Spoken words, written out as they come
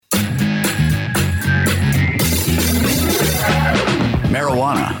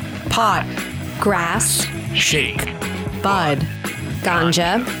marijuana, pot, grass, shake, bud,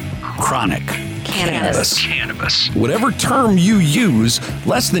 ganja, chronic, cannabis. Whatever term you use,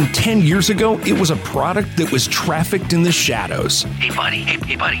 less than 10 years ago, it was a product that was trafficked in the shadows. Hey buddy,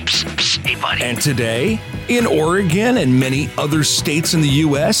 hey buddy, psst, psst, hey buddy. And today, in Oregon and many other states in the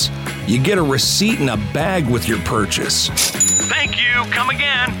U.S., you get a receipt in a bag with your purchase. Thank you. Come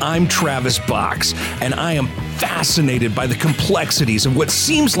again. I'm Travis Box, and I am fascinated by the complexities of what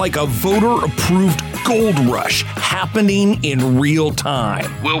seems like a voter-approved gold rush happening in real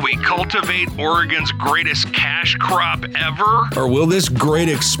time. Will we cultivate Oregon's greatest cash crop ever? Or will this great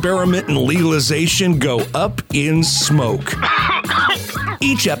experiment in legalization go up in smoke?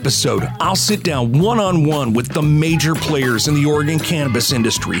 Each episode, I'll sit down one-on-one with the major players in the Oregon cannabis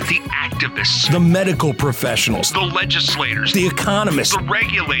industry, The activists, the medical professionals, the legislators, the economists, the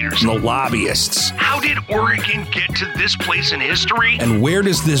regulators. and the lobbyists. How did Oregon get to this place in history? And where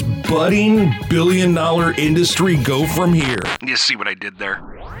does this budding billion-dollar industry go from here? You see what I did there?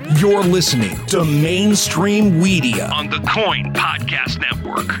 You're listening to Mainstream Weedia. On the Coin Podcast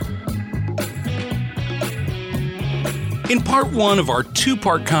Network. In part one of our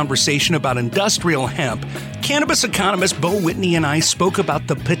two-part conversation about industrial hemp, cannabis economist Bo Whitney and I spoke about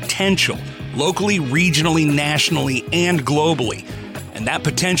the potential, locally, regionally, nationally, and globally. And that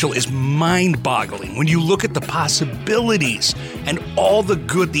potential is mind-boggling when you look at the possibilities and all the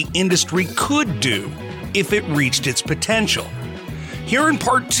good the industry could do if it reached its potential. Here in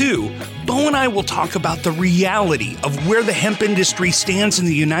part two, Bo and I will talk about the reality of where the hemp industry stands in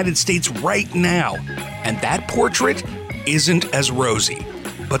the United States right now. And that portrait isn't as rosy.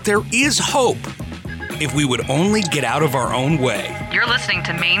 But there is hope if we would only get out of our own way. You're listening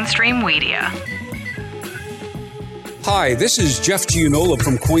to Mainstream Weedia. Hi, this is Jeff Gianola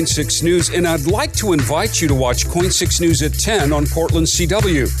from Coin 6 News, and I'd like to invite you to watch Coin 6 News at 10 on Portland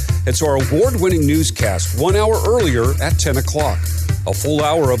CW. It's our award-winning newscast 1 hour earlier at 10 o'clock. A full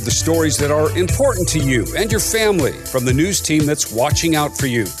hour of the stories that are important to you and your family from the news team that's watching out for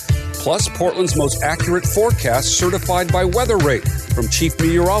you. Plus, Portland's most accurate forecast certified by WeatherRate from Chief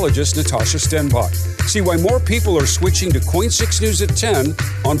Meteorologist Natasha Stenbach. See why more people are switching to Coin 6 News at 10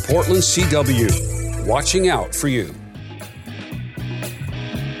 on Portland CW. Watching out for you.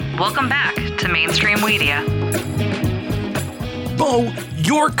 Welcome back to Mainstream Weedia. Bo,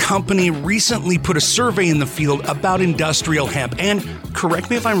 your company recently put a survey in the field about industrial hemp, and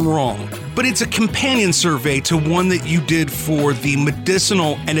correct me if I'm wrong, but it's a companion survey to one that you did for the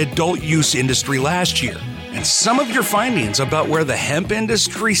medicinal and adult use industry last year. And some of your findings about where the hemp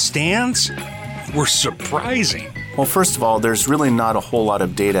industry stands were surprising. Well, first of all, there's really not a whole lot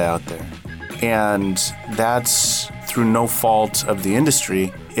of data out there. And that's through no fault of the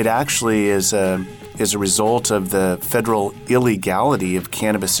industry. It actually is a result of the federal illegality of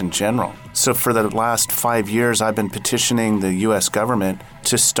cannabis in general. So for the last 5 years, I've been petitioning the U.S. government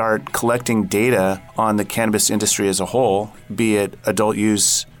to start collecting data on the cannabis industry as a whole, be it adult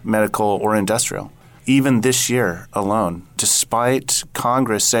use, medical, or industrial. Even this year alone, despite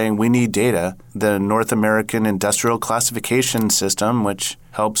Congress saying we need data, the North American Industrial Classification System, which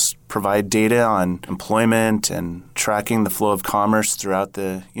helps provide data on employment and tracking the flow of commerce throughout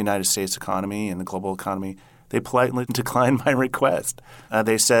the United States economy and the global economy, they politely declined my request.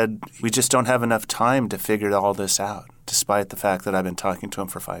 They said, we just don't have enough time to figure all this out, despite the fact that I've been talking to them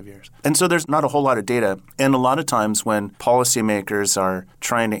for 5 years. And so there's not a whole lot of data. And a lot of times when policymakers are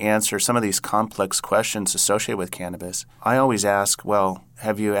trying to answer some of these complex questions associated with cannabis, I always ask, well,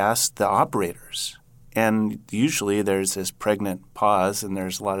 have you asked the operators? And usually there's this pregnant pause and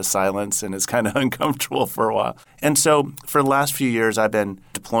there's a lot of silence and it's kind of uncomfortable for a while. And so for the last few years, I've been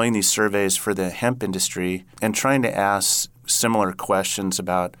deploying these surveys for the hemp industry and trying to ask similar questions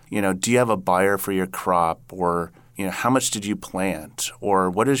about, do you have a buyer for your crop, or how much did you plant, or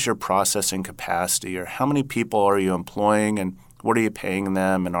what is your processing capacity, or how many people are you employing, and what are you paying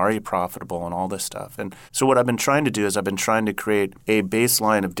them, and are you profitable, and all this stuff. And so what I've been trying to do is I've been trying to create a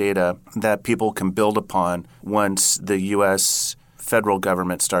baseline of data that people can build upon once the U.S. federal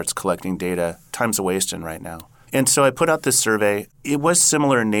government starts collecting data. Time's a wasting right now. And so I put out this survey. It was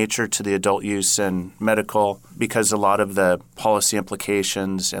similar in nature to the adult use and medical because a lot of the policy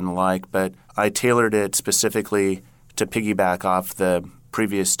implications and the like, but I tailored it specifically to piggyback off the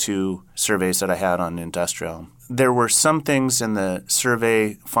previous two surveys that I had on industrial. There were some things in the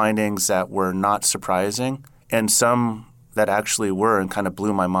survey findings that were not surprising and some that actually were and kind of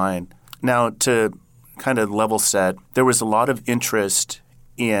blew my mind. Now, to kind of level set, there was a lot of interest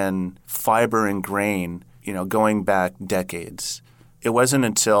in fiber and grain, going back decades. it wasn't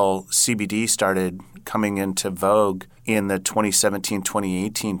until CBD started coming into vogue in the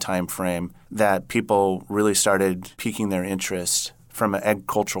 2017-2018 timeframe that people really started piquing their interest from an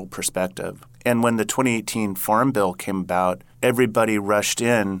agricultural perspective. And when the 2018 Farm Bill came about, everybody rushed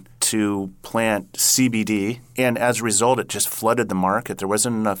in to plant CBD, and as a result, it just flooded the market. There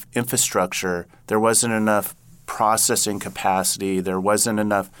wasn't enough infrastructure. There wasn't enough processing capacity. There wasn't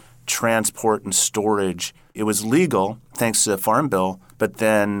enough transport and storage. It was legal thanks to the Farm Bill, but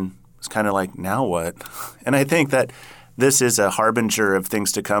then it's kind of like, now what? And I think that this is a harbinger of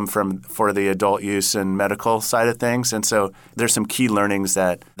things to come for the adult use and medical side of things. And so there's some key learnings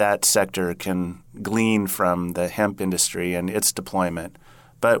that sector can glean from the hemp industry and its deployment.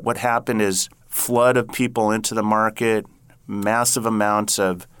 But what happened is flood of people into the market, massive amounts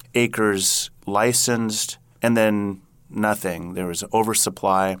of acres licensed, and then nothing. There was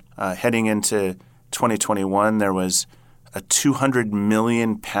oversupply. Heading into 2021, there was a 200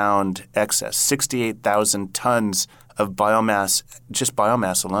 million pound excess, 68,000 tons of biomass, just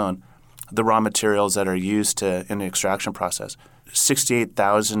biomass alone, the raw materials that are used in the extraction process,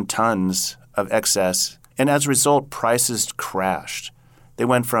 68,000 tons of excess. And as a result, prices crashed. They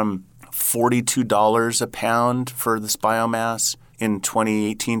went from $42 a pound for this biomass in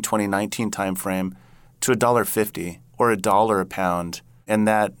 2018, 2019 timeframe to $1.50 or $1 a pound. And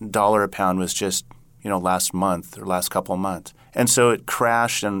that $1 a pound was just, last month or last couple of months. And so it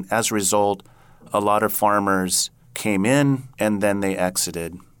crashed, and as a result, a lot of farmers came in and then they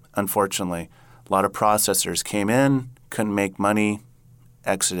exited, unfortunately. A lot of processors came in, couldn't make money,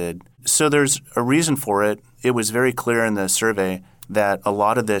 exited. So there's a reason for it. It was very clear in the survey that a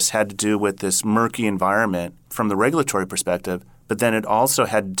lot of this had to do with this murky environment from the regulatory perspective, but then it also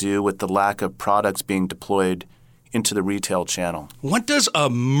had to do with the lack of products being deployed into the retail channel. What does a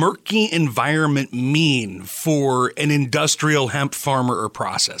murky environment mean for an industrial hemp farmer or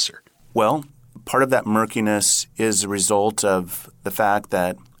processor? Well, part of that murkiness is a result of the fact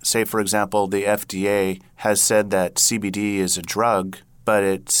that, say, for example, the FDA has said that CBD is a drug, but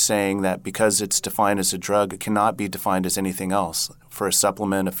it's saying that because it's defined as a drug, it cannot be defined as anything else, for a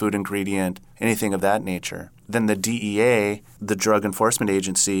supplement, a food ingredient, anything of that nature. Then the DEA, the Drug Enforcement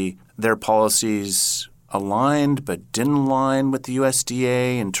Agency, their policies aligned but didn't align with the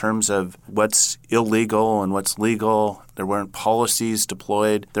USDA in terms of what's illegal and what's legal. There weren't policies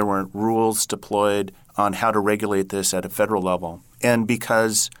deployed. There weren't rules deployed on how to regulate this at a federal level. And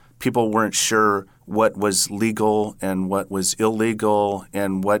because people weren't sure what was legal and what was illegal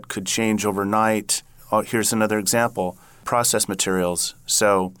and what could change overnight, here's another example. Processed materials.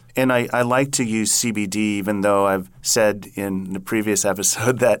 And I like to use CBD, even though I've said in the previous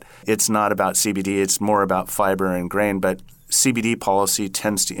episode that it's not about CBD, it's more about fiber and grain. But CBD policy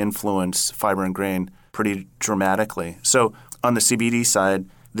tends to influence fiber and grain pretty dramatically. So on the CBD side,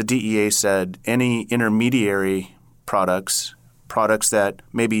 the DEA said any intermediary products that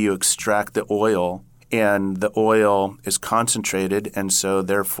maybe you extract the oil and the oil is concentrated and so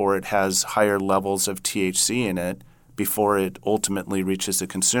therefore it has higher levels of THC in it, before it ultimately reaches the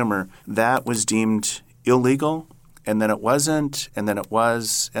consumer, that was deemed illegal, and then it wasn't, and then it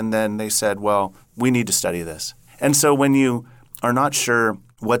was, and then they said, well, we need to study this. And so when you are not sure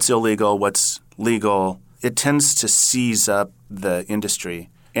what's illegal, what's legal, it tends to seize up the industry,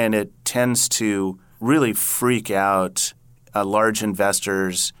 and it tends to really freak out large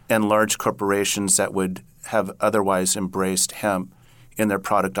investors and large corporations that would have otherwise embraced hemp in their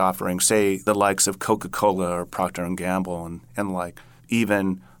product offering, say the likes of Coca-Cola or Procter & Gamble and like,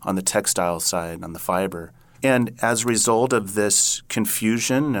 even on the textile side, on the fiber. And as a result of this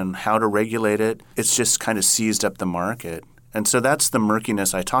confusion and how to regulate it, it's just kind of seized up the market. And so that's the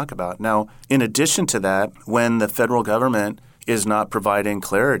murkiness I talk about. Now, in addition to that, when the federal government is not providing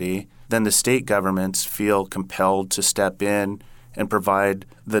clarity, then the state governments feel compelled to step in and provide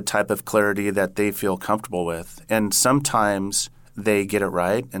the type of clarity that they feel comfortable with. And sometimes they get it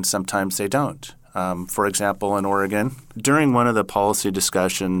right, and sometimes they don't. For example, in Oregon, during one of the policy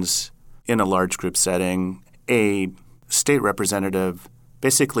discussions in a large group setting, a state representative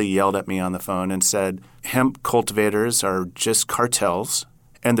basically yelled at me on the phone and said, hemp cultivators are just cartels,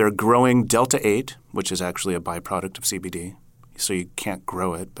 and they're growing Delta-8, which is actually a byproduct of CBD, so you can't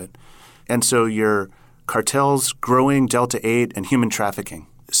grow it. And so you're cartels growing Delta-8 and human trafficking.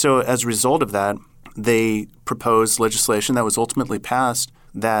 So as a result of that, they proposed legislation that was ultimately passed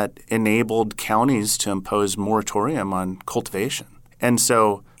that enabled counties to impose moratorium on cultivation. And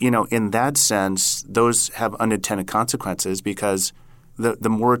so, in that sense, those have unintended consequences because the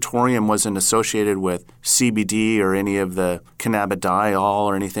moratorium wasn't associated with CBD or any of the cannabidiol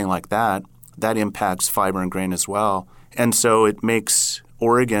or anything like that. That impacts fiber and grain as well. And so it makes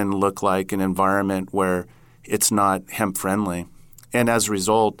Oregon look like an environment where it's not hemp friendly. And as a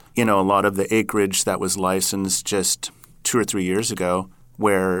result, a lot of the acreage that was licensed just 2 or 3 years ago,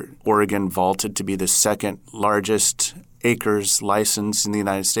 where Oregon vaulted to be the second largest acres licensed in the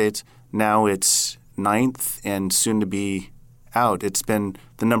United States, now it's 9th and soon to be out. It's been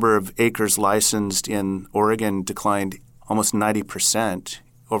the number of acres licensed in Oregon declined almost 90%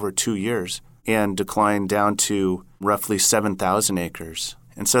 over 2 years and declined down to roughly 7,000 acres.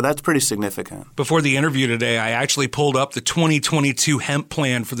 And so that's pretty significant. Before the interview today, I actually pulled up the 2022 hemp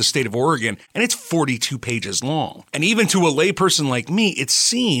plan for the state of Oregon, and it's 42 pages long. And even to a layperson like me, it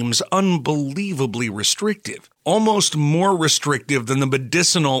seems unbelievably restrictive, almost more restrictive than the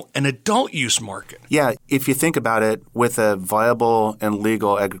medicinal and adult use market. Yeah, if you think about it, with a viable and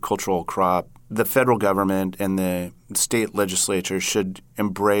legal agricultural crop, the federal government and the state legislature should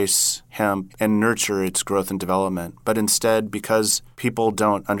embrace hemp and nurture its growth and development. But instead, because people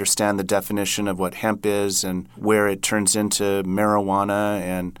don't understand the definition of what hemp is and where it turns into marijuana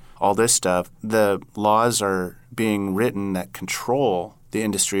and all this stuff, the laws are being written that control the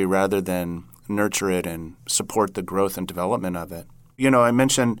industry rather than nurture it and support the growth and development of it. I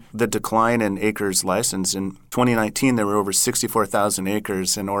mentioned the decline in acres licensed. In 2019, there were over 64,000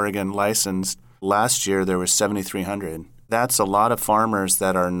 acres in Oregon licensed. Last year, there were 7,300. That's a lot of farmers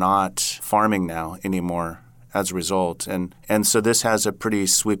that are not farming now anymore as a result. And so this has a pretty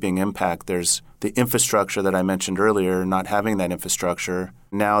sweeping impact. There's the infrastructure that I mentioned earlier, not having that infrastructure.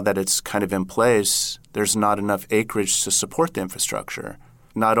 Now that it's kind of in place, there's not enough acreage to support the infrastructure.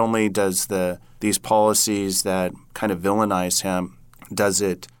 Not only does these policies that kind of villainize hemp, does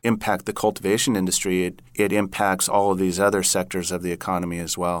it impact the cultivation industry, it impacts all of these other sectors of the economy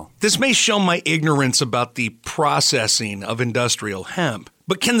as well. This may show my ignorance about the processing of industrial hemp,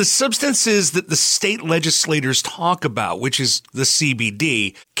 but can the substances that the state legislators talk about, which is the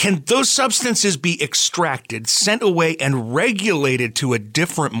CBD, can those substances be extracted, sent away, and regulated to a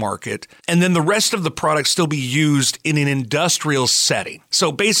different market, and then the rest of the product still be used in an industrial setting?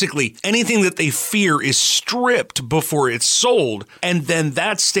 So basically, anything that they fear is stripped before it's sold, and then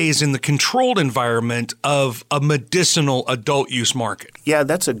that stays in the controlled environment of a medicinal adult use market. Yeah,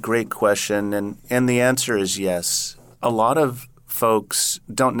 that's a great question, and the answer is yes. A lot of folks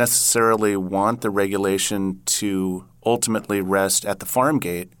don't necessarily want the regulation to ultimately rest at the farm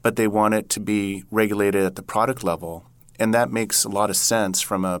gate, but they want it to be regulated at the product level. And that makes a lot of sense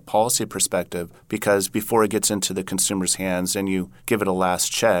from a policy perspective, because before it gets into the consumer's hands and you give it a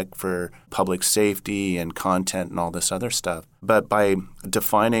last check for public safety and content and all this other stuff. But by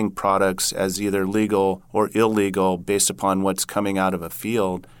defining products as either legal or illegal based upon what's coming out of a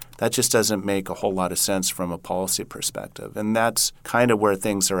field, that just doesn't make a whole lot of sense from a policy perspective. And that's kind of where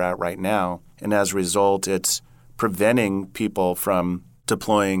things are at right now. And as a result, it's preventing people from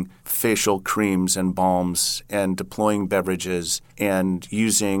deploying facial creams and balms and deploying beverages and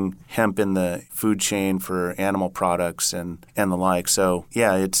using hemp in the food chain for animal products and the like. So,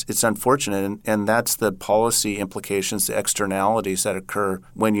 yeah, it's unfortunate. And that's the policy implications, the externalities that occur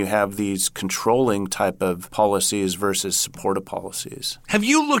when you have these controlling type of policies versus supportive policies. Have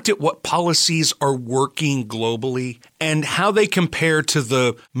you looked at what policies are working globally and how they compare to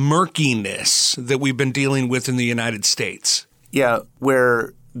the murkiness that we've been dealing with in the United States? Yeah,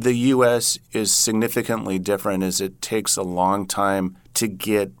 where the U.S. is significantly different is it takes a long time to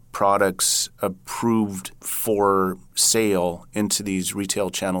get products approved for sale into these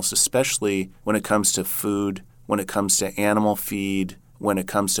retail channels, especially when it comes to food, when it comes to animal feed, when it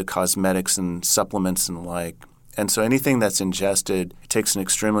comes to cosmetics and supplements and the like. And so anything that's ingested, it takes an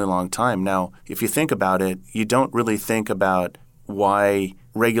extremely long time. Now, if you think about it, you don't really think about why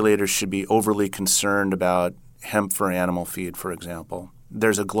regulators should be overly concerned about hemp for animal feed, for example.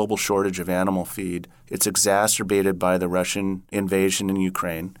 There's a global shortage of animal feed. It's exacerbated by the Russian invasion in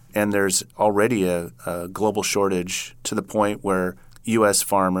Ukraine. And there's already a global shortage to the point where U.S.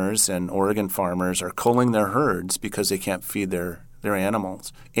 farmers and Oregon farmers are culling their herds because they can't feed their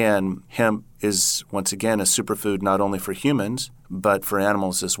animals. And hemp is, once again, a superfood not only for humans, but for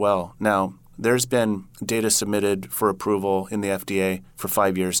animals as well. Now, there's been data submitted for approval in the FDA for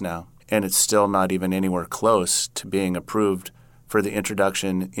 5 years now, and it's still not even anywhere close to being approved for the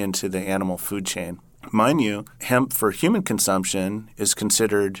introduction into the animal food chain. Mind you, hemp for human consumption is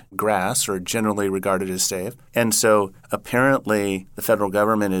considered grass or generally regarded as safe. And so apparently the federal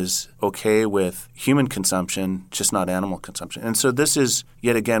government is okay with human consumption, just not animal consumption. And so this is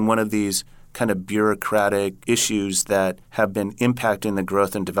yet again one of these kind of bureaucratic issues that have been impacting the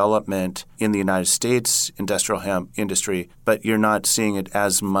growth and development in the United States industrial hemp industry, but you're not seeing it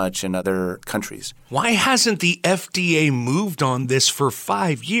as much in other countries. Why hasn't the FDA moved on this for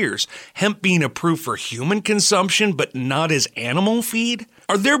 5 years? Hemp being approved for human consumption, but not as animal feed?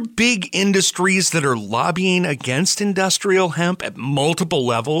 Are there big industries that are lobbying against industrial hemp at multiple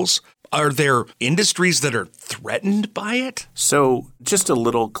levels? Are there industries that are threatened by it? So just a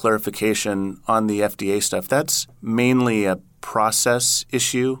little clarification on the FDA stuff. That's mainly a process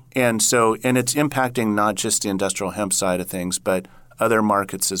issue. And it's impacting not just the industrial hemp side of things, but other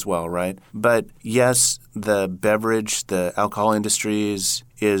markets as well, right? But yes, the beverage, the alcohol industry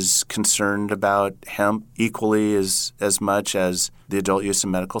is concerned about hemp equally as much as the adult use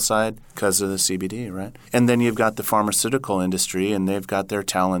and medical side because of the CBD, right? And then you've got the pharmaceutical industry, and they've got their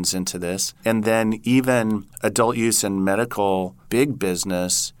talons into this. And then even adult use and medical big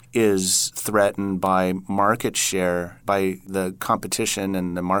business is threatened by market share, by the competition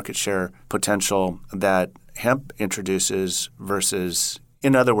and the market share potential that hemp introduces versus,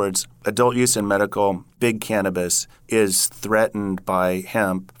 in other words, adult use and medical big cannabis is threatened by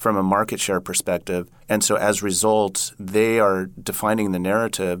hemp from a market share perspective. And so as a result, they are defining the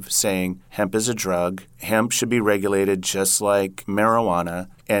narrative saying hemp is a drug, hemp should be regulated just like marijuana,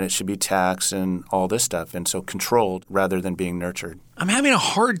 and it should be taxed and all this stuff, and so controlled rather than being nurtured. I'm having a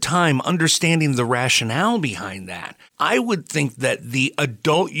hard time understanding the rationale behind that. I would think that the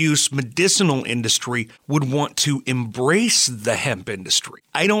adult use medicinal industry would want to embrace the hemp industry.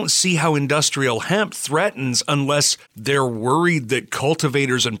 I don't see how industrial hemp threatens unless they're worried that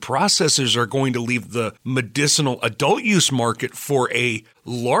cultivators and processors are going to leave the medicinal adult use market for a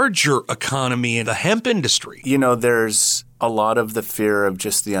larger economy in the hemp industry. You know, there's a lot of the fear of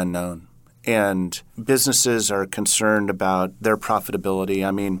just the unknown. And businesses are concerned about their profitability.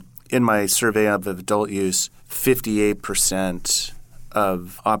 I mean, in my survey of adult use, 58%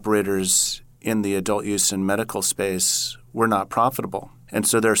 of operators in the adult use and medical space were not profitable. And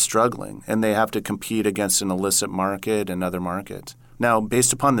so they're struggling, and they have to compete against an illicit market and other markets. Now,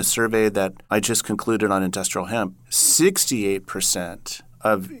 based upon the survey that I just concluded on industrial hemp, 68%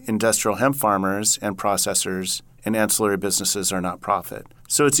 of industrial hemp farmers and processors and ancillary businesses are not profit.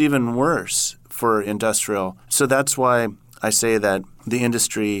 So it's even worse for industrial. So that's why I say that the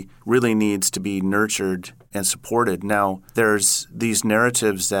industry really needs to be nurtured and supported. Now, there's these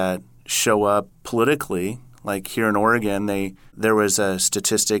narratives that show up politically. Like here in Oregon, there was a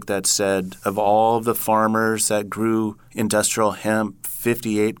statistic that said of all of the farmers that grew industrial hemp,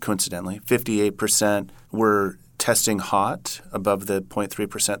 58% were testing hot above the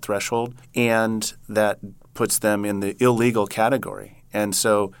 0.3% threshold, and that puts them in the illegal category. And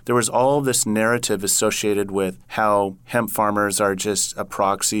so there was all this narrative associated with how hemp farmers are just a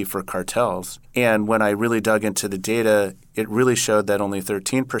proxy for cartels. And when I really dug into the data, it really showed that only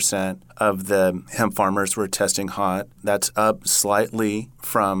 13% of the hemp farmers were testing hot. That's up slightly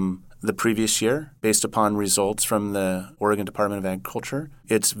from the previous year based upon results from the Oregon Department of Agriculture.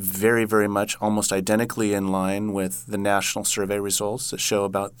 It's very, very much almost identically in line with the national survey results that show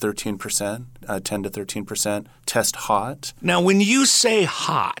about 13%, 10 to 13% test hot. Now, when you say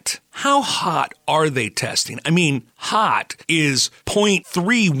hot, how hot are they testing? I mean, hot is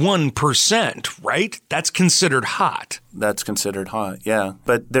 0.31%, right? That's considered hot. That's considered hot, yeah.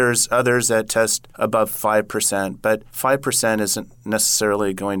 But there's others that test above 5%, but 5% isn't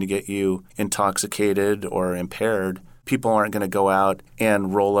necessarily going to get you intoxicated or impaired. People aren't going to go out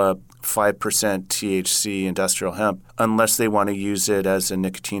and roll up 5% THC industrial hemp unless they want to use it as a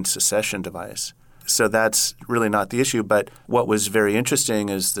nicotine cessation device. So that's really not the issue. But what was very interesting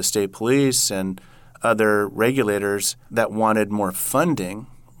is the state police and other regulators that wanted more funding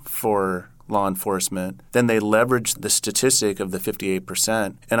for law enforcement, then they leveraged the statistic of the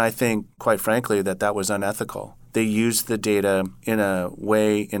 58%. And I think, quite frankly, that was unethical. They used the data in a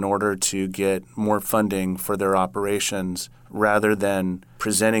way in order to get more funding for their operations rather than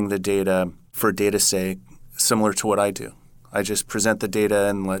presenting the data for data's sake, similar to what I do. I just present the data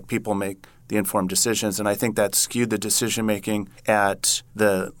and let people make the informed decisions. And I think that skewed the decision-making at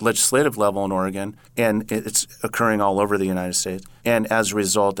the legislative level in Oregon, and it's occurring all over the United States. And as a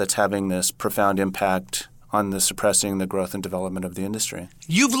result, that's having this profound impact on the suppressing the growth and development of the industry.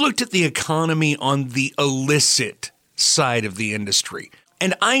 You've looked at the economy on the illicit side of the industry.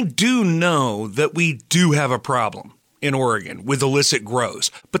 And I do know that we do have a problem in Oregon with illicit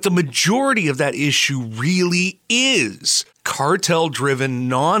grows. But the majority of that issue really is cartel-driven,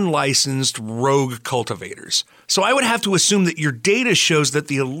 non-licensed rogue cultivators. So I would have to assume that your data shows that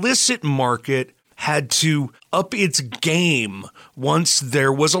the illicit market had to up its game once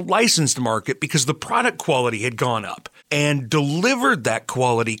there was a licensed market because the product quality had gone up and delivered that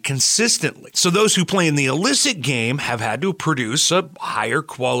quality consistently. So those who play in the illicit game have had to produce a higher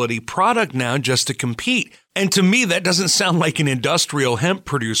quality product now just to compete. And to me, that doesn't sound like an industrial hemp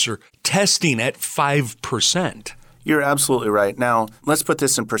producer testing at 5%. You're absolutely right. Now, let's put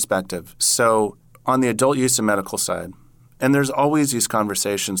this in perspective. So on the adult use and medical side, and there's always these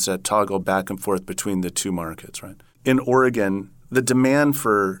conversations that toggle back and forth between the two markets, right? In Oregon, the demand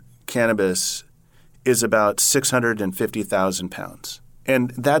for cannabis is about 650,000 pounds. And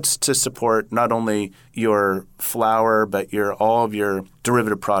that's to support not only your flower, but all of your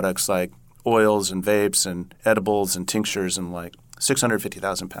derivative products like oils and vapes and edibles and tinctures and like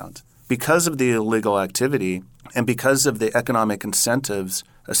 650,000 pounds. Because of the illegal activity and because of the economic incentives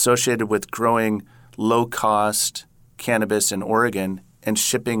associated with growing low-cost cannabis in Oregon and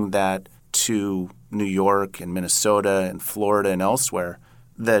shipping that to New York and Minnesota and Florida and elsewhere,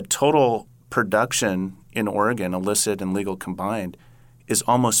 the total production in Oregon, illicit and legal combined, is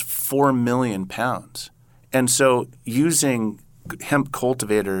almost 4 million pounds. And so using hemp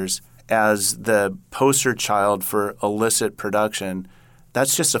cultivators as the poster child for illicit production,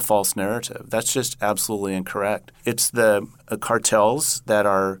 that's just a false narrative. That's just absolutely incorrect. It's the cartels that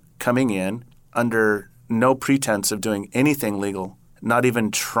are coming in under no pretense of doing anything legal, not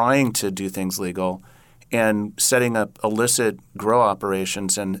even trying to do things legal, and setting up illicit grow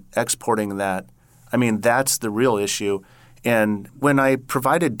operations and exporting that. I mean, that's the real issue. And when I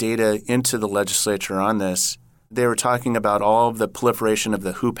provided data into the legislature on this, they were talking about all of the proliferation of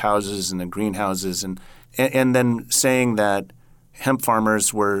the hoop houses and the greenhouses and then saying that hemp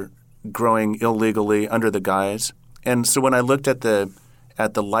farmers were growing illegally under the guise. And so when I looked at the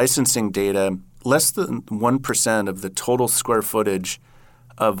licensing data, less than 1% of the total square footage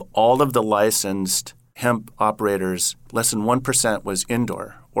of all of the licensed hemp operators, less than 1% was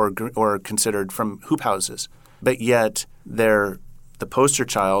indoor or considered from hoop houses. But yet they're the poster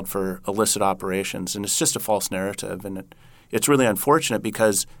child for illicit operations, and it's just a false narrative. And it's really unfortunate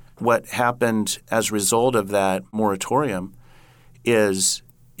because what happened as a result of that moratorium is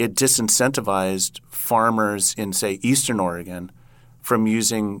it disincentivized farmers in, say, Eastern Oregon from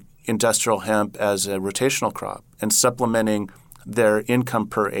using industrial hemp as a rotational crop and supplementing their income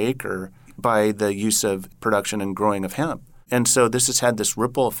per acre by the use of production and growing of hemp. And so this has had this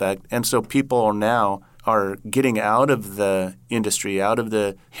ripple effect. And so people now are getting out of the industry, out of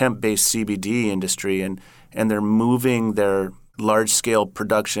the hemp-based CBD industry, and they're moving their large-scale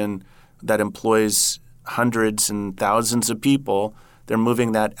production that employs hundreds and thousands of people. They're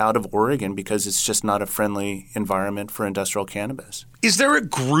moving that out of Oregon because it's just not a friendly environment for industrial cannabis. Is there a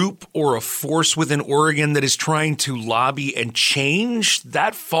group or a force within Oregon that is trying to lobby and change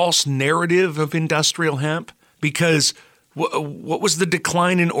that false narrative of industrial hemp? Because what was the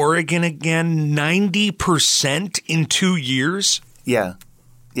decline in Oregon again? 90% in 2 years? Yeah.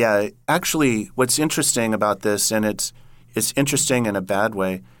 Actually, what's interesting about this, and it's interesting in a bad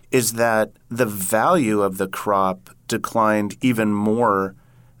way, is that the value of the crop declined even more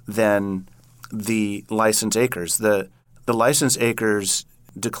than the licensed acres. The licensed acres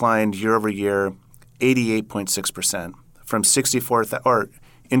declined year over year 88.6% from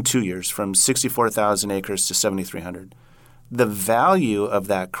 64,000 acres to 7,300. The value of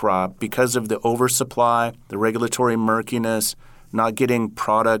that crop, because of the oversupply, the regulatory murkiness, not getting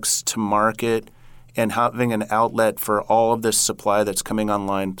products to market, and having an outlet for all of this supply that's coming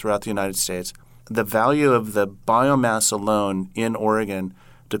online throughout the United States, the value of the biomass alone in Oregon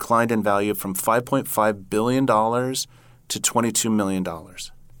declined in value from $5.5 billion to $22 million,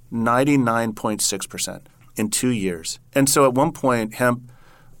 99.6% in 2 years. And so at one point, hemp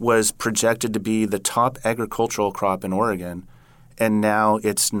was projected to be the top agricultural crop in Oregon, and now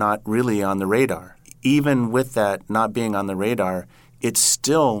it's not really on the radar. Even with that not being on the radar, it's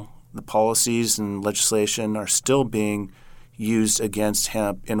still the policies and legislation are still being used against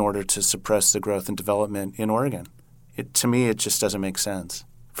hemp in order to suppress the growth and development in Oregon. To me, it just doesn't make sense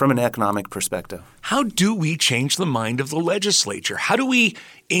from an economic perspective. How do we change the mind of the legislature? How do we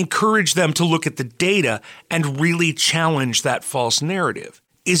encourage them to look at the data and really challenge that false narrative?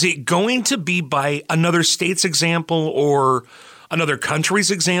 Is it going to be by another state's example or another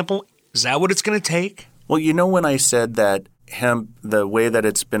country's example? Is that what it's going to take? Well, you know, when I said that hemp, the way that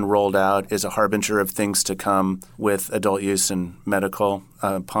it's been rolled out, is a harbinger of things to come with adult use and medical,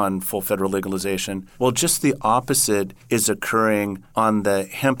 upon full federal legalization. Well, just the opposite is occurring on the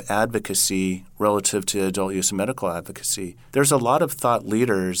hemp advocacy relative to adult use and medical advocacy. There's a lot of thought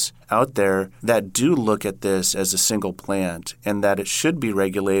leaders out there that do look at this as a single plant and that it should be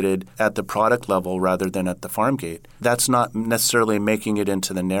regulated at the product level rather than at the farm gate. That's not necessarily making it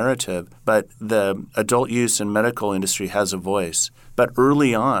into the narrative, but the adult use and medical industry has a voice. But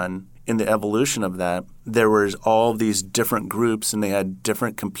early on in the evolution of that, there was all these different groups and they had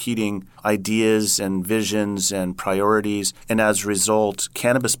different competing ideas and visions and priorities. And as a result,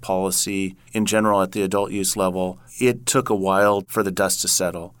 cannabis policy in general at the adult use level, it took a while for the dust to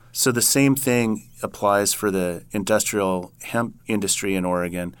settle. So the same thing applies for the industrial hemp industry in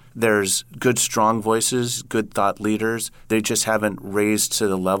Oregon. There's good, strong voices, good thought leaders. They just haven't raised to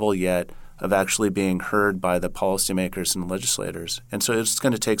the level yet of actually being heard by the policymakers and legislators. And so it's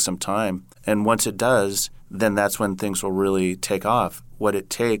going to take some time. And once it does, then that's when things will really take off. What it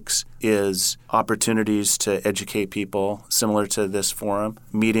takes is opportunities to educate people, similar to this forum,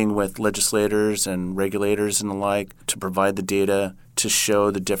 meeting with legislators and regulators and the like, to provide the data, to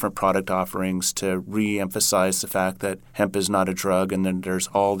show the different product offerings, to re-emphasize the fact that hemp is not a drug, and then there's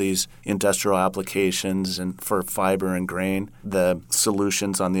all these industrial applications and for fiber and grain, the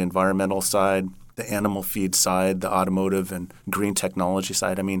solutions on the environmental side, the animal feed side, the automotive and green technology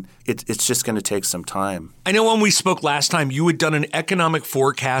side. I mean, it's just going to take some time. I know when we spoke last time, you had done an economic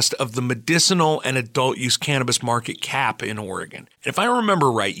forecast of the medicinal and adult use cannabis market cap in Oregon. And if I remember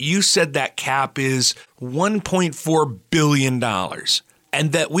right, you said that cap is $1.4 billion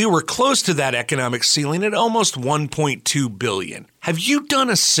and that we were close to that economic ceiling at almost $1.2 billion. Have you done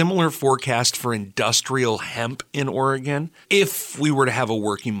a similar forecast for industrial hemp in Oregon if we were to have a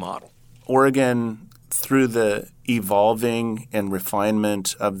working model? Oregon, through the evolving and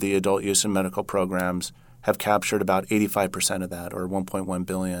refinement of the adult use and medical programs, have captured about 85% of that, or $1.1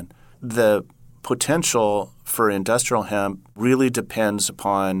 billion. The potential for industrial hemp really depends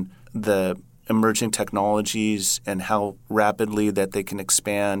upon the emerging technologies and how rapidly that they can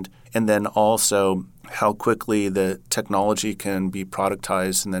expand, and then also how quickly the technology can be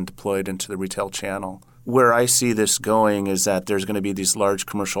productized and then deployed into the retail channel. Where I see this going is that there's going to be these large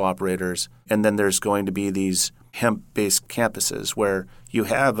commercial operators, and then there's going to be these hemp-based campuses where you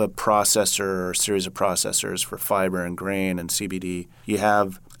have a processor or a series of processors for fiber and grain and CBD. You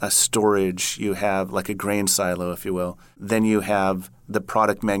have a storage. You have like a grain silo, if you will. Then you have the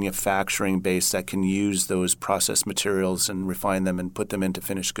product manufacturing base that can use those processed materials and refine them and put them into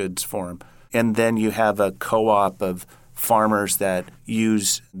finished goods form. And then you have a co-op of farmers that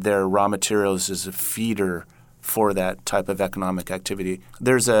use their raw materials as a feeder for that type of economic activity.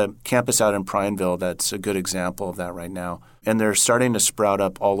 There's a campus out in Prineville that's a good example of that right now, and they're starting to sprout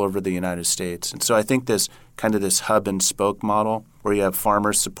up all over the United States. And so I think this kind of this hub and spoke model where you have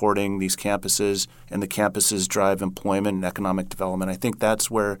farmers supporting these campuses and the campuses drive employment and economic development, I think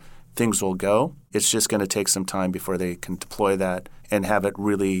that's where things will go. It's just going to take some time before they can deploy that and have it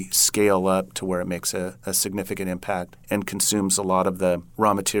really scale up to where it makes a significant impact and consumes a lot of the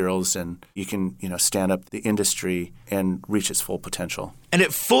raw materials, and you can, stand up the industry and reach its full potential. And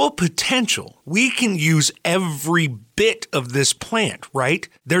at full potential, we can use every bit of this plant, right?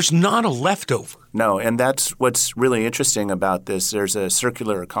 There's not a leftover. No, and that's what's really interesting about this. There's a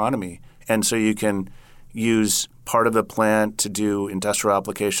circular economy, and so you can use part of the plant to do industrial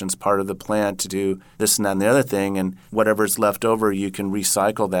applications, part of the plant to do this and that and the other thing, and whatever's left over, you can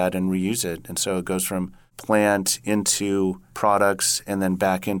recycle that and reuse it. And so it goes from plant into products and then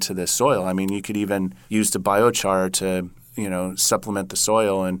back into the soil. I mean, you could even use the biochar to supplement the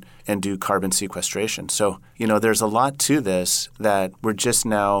soil and do carbon sequestration. So, there's a lot to this that we're just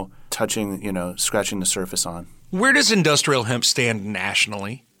now touching, scratching the surface on. Where does industrial hemp stand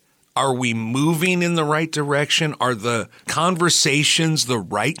nationally? Are we moving in the right direction? Are the conversations the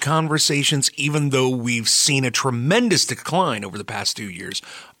right conversations, even though we've seen a tremendous decline over the past 2 years?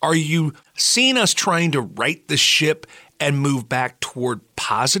 Are you seeing us trying to right the ship and move back toward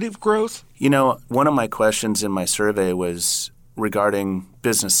positive growth? One of my questions in my survey was regarding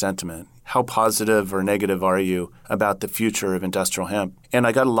business sentiment. How positive or negative are you about the future of industrial hemp? And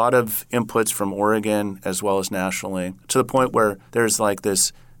I got a lot of inputs from Oregon as well as nationally, to the point where there's like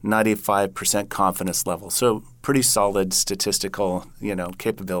this 95% confidence level. So pretty solid statistical,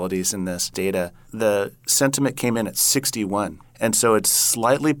 capabilities in this data. The sentiment came in at 61. And so it's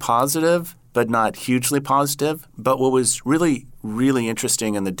slightly positive, but not hugely positive. But what was really, really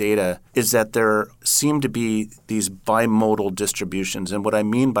interesting in the data is that there seemed to be these bimodal distributions. And what I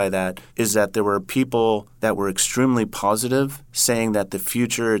mean by that is that there were people that were extremely positive, saying that the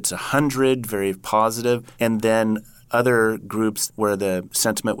future, it's 100, very positive, and then other groups where the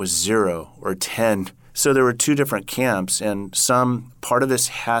sentiment was 0 or 10. So there were two different camps, and part of this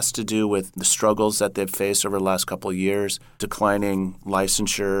has to do with the struggles that they've faced over the last couple of years, declining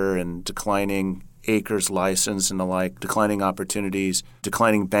licensure and declining acres licensed and the like, declining opportunities,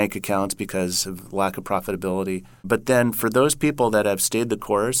 declining bank accounts because of lack of profitability. But then for those people that have stayed the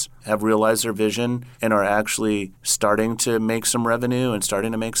course, have realized their vision, and are actually starting to make some revenue and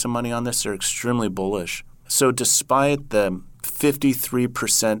starting to make some money on this, they're extremely bullish. So despite the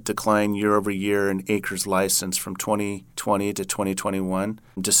 53% decline year over year in acres licensed from 2020 to 2021,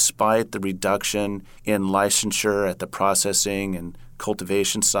 despite the reduction in licensure at the processing and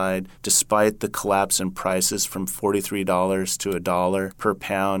cultivation side, despite the collapse in prices from $43 to $1 per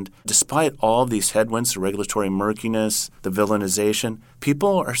pound, despite all of these headwinds, the regulatory murkiness, the villainization,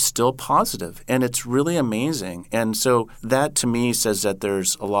 people are still positive, and it's really amazing. And so that to me says that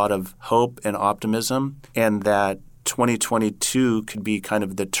there's a lot of hope and optimism, and that 2022 could be kind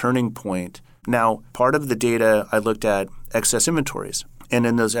of the turning point. Now, part of the data I looked at excess inventories. And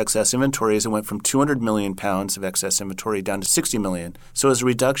in those excess inventories, it went from 200 million pounds of excess inventory down to 60 million. So it's a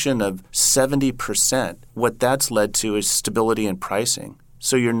reduction of 70%. What that's led to is stability in pricing.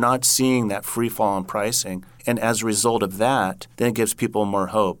 So you're not seeing that free fall in pricing. And as a result of that, then it gives people more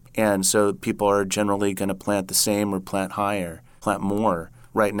hope. And so people are generally going to plant the same or plant higher, plant more.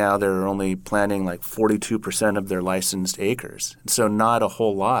 Right now, they're only planting like 42% of their licensed acres. So not a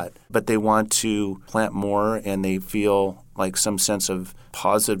whole lot, but they want to plant more, and they feel like some sense of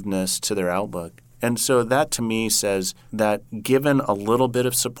positiveness to their outlook. And so that to me says that given a little bit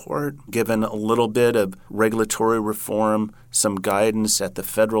of support, given a little bit of regulatory reform, some guidance at the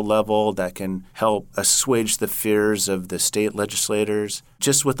federal level that can help assuage the fears of the state legislators,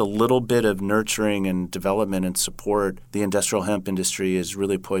 just with a little bit of nurturing and development and support, the industrial hemp industry is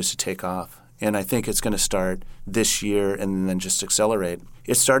really poised to take off. And I think it's going to start this year and then just accelerate.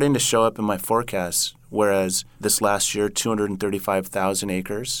 It's starting to show up in my forecasts, whereas this last year, 235,000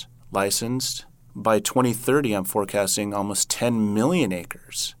 acres licensed. By 2030, I'm forecasting almost 10 million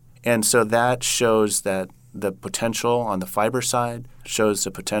acres. And so that shows that the potential on the fiber side, shows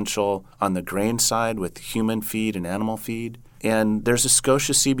the potential on the grain side with human feed and animal feed. And there's a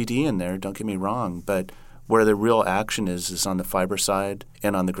Scotia CBD in there, don't get me wrong, but where the real action is on the fiber side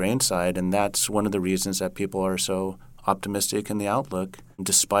and on the grain side. And that's one of the reasons that people are so optimistic in the outlook,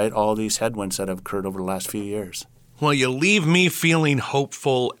 despite all these headwinds that have occurred over the last few years. Well, you leave me feeling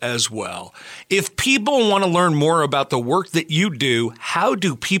hopeful as well. If people want to learn more about the work that you do, how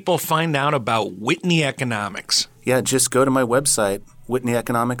do people find out about Whitney Economics? Yeah, just go to my website,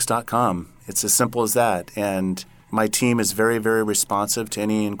 whitneyeconomics.com. It's as simple as that. And my team is very, very responsive to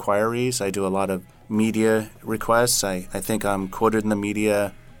any inquiries. I do a lot of media requests. I think I'm quoted in the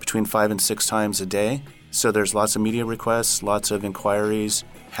media between 5 and 6 times a day. So there's lots of media requests, lots of inquiries.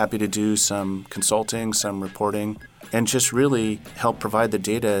 Happy to do some consulting, some reporting, and just really help provide the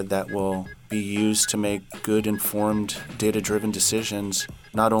data that will be used to make good, informed, data-driven decisions,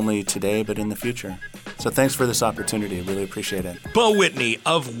 not only today, but in the future. So thanks for this opportunity. Really appreciate it. Bo Whitney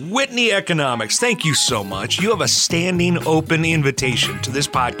of Whitney Economics, thank you so much. You have a standing open invitation to this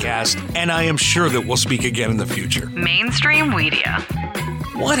podcast, and I am sure that we'll speak again in the future. Mainstream Media.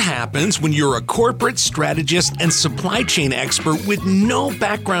 What happens when you're a corporate strategist and supply chain expert with no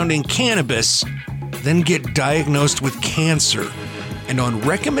background in cannabis, then get diagnosed with cancer, and on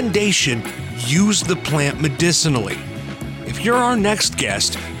recommendation, use the plant medicinally? If you're our next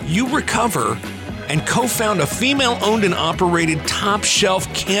guest, you recover and co-found a female-owned and operated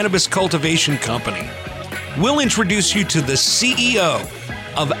top-shelf cannabis cultivation company. We'll introduce you to the CEO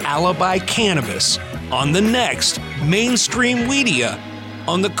of Alibi Cannabis on the next Mainstream Media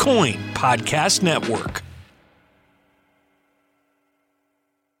on the Coin Podcast Network.